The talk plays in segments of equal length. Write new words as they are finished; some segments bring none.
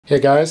Hey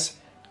guys,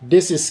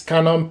 this is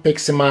Canon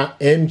PIXMA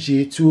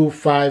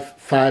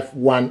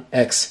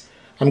MG2551S.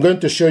 I'm going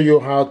to show you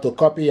how to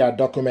copy your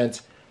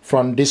document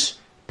from this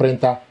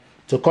printer.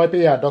 To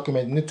copy your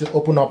document, you need to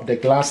open up the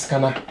glass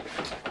scanner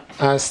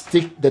and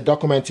stick the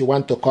document you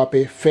want to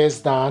copy face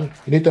down.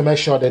 You need to make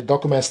sure the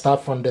document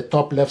starts from the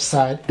top left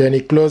side. Then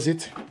you close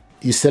it.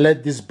 You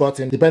select this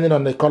button depending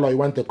on the color you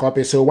want to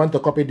copy. So you want to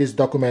copy this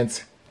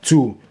document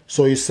 2.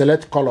 So you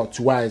select color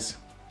twice.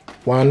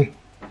 1,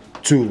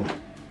 2.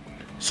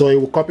 So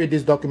you will copy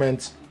this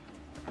document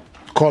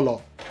color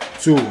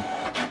 2.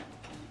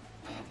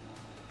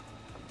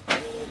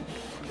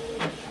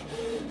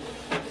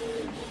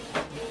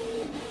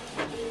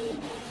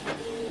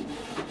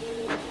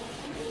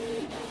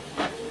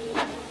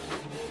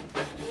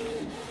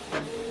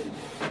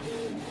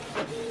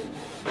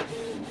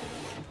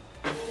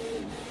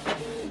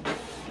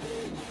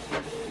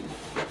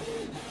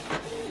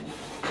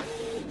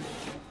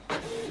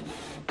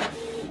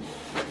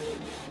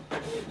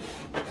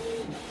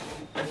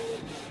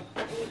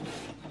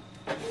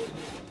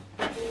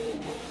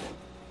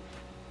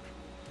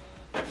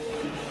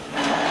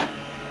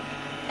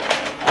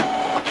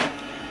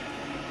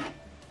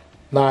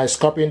 Now it's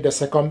copying the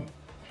second.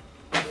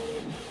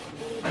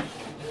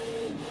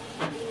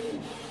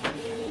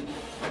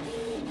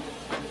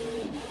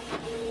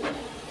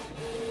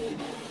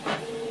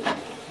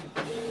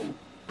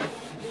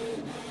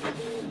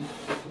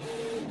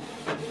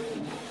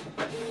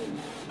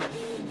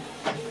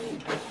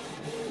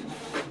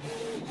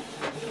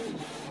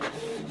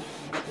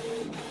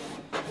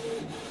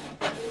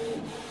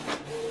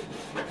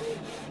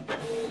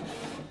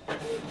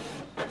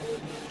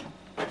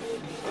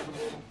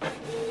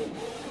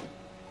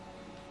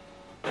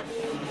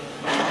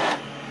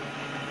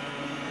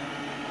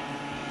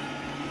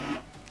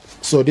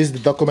 So this is the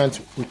document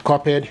we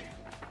copied,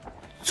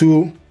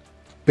 2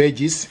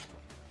 pages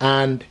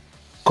and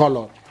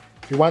color.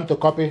 If you want to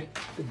copy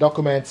the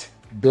document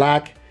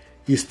black,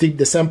 you stick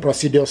the same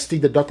procedure,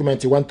 stick the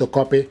document you want to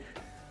copy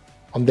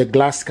on the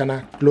glass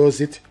scanner,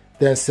 close it,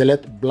 then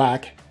select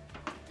black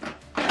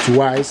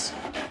twice.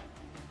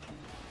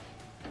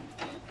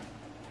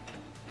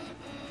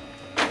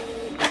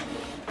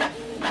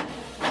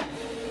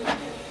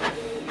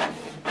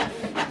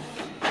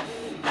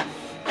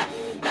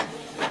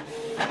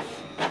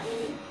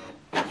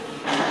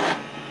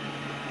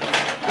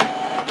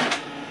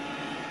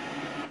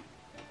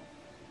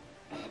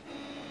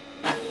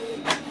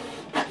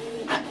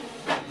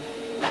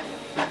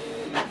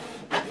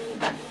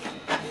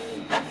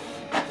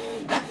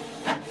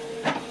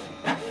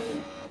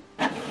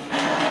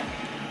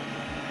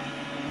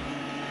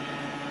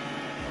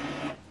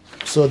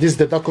 So this is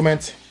the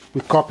document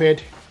we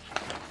copied,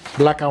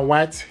 black and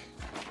white,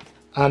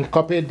 and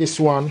copied this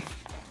one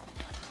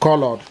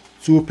colored,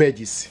 2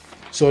 pages.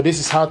 So this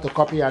is how to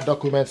copy your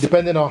document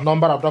depending on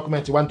number of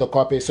documents you want to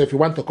copy. So if you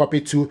want to copy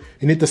 2,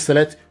 you need to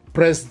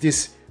press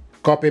this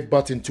copy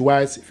button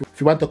twice. If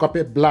you want to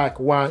copy black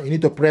 1, you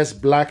need to press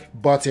black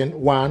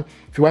button 1.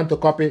 If you want to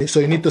copy, so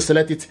you need to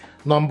select it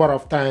number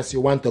of times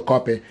you want to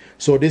copy.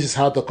 So this is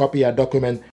how to copy your document.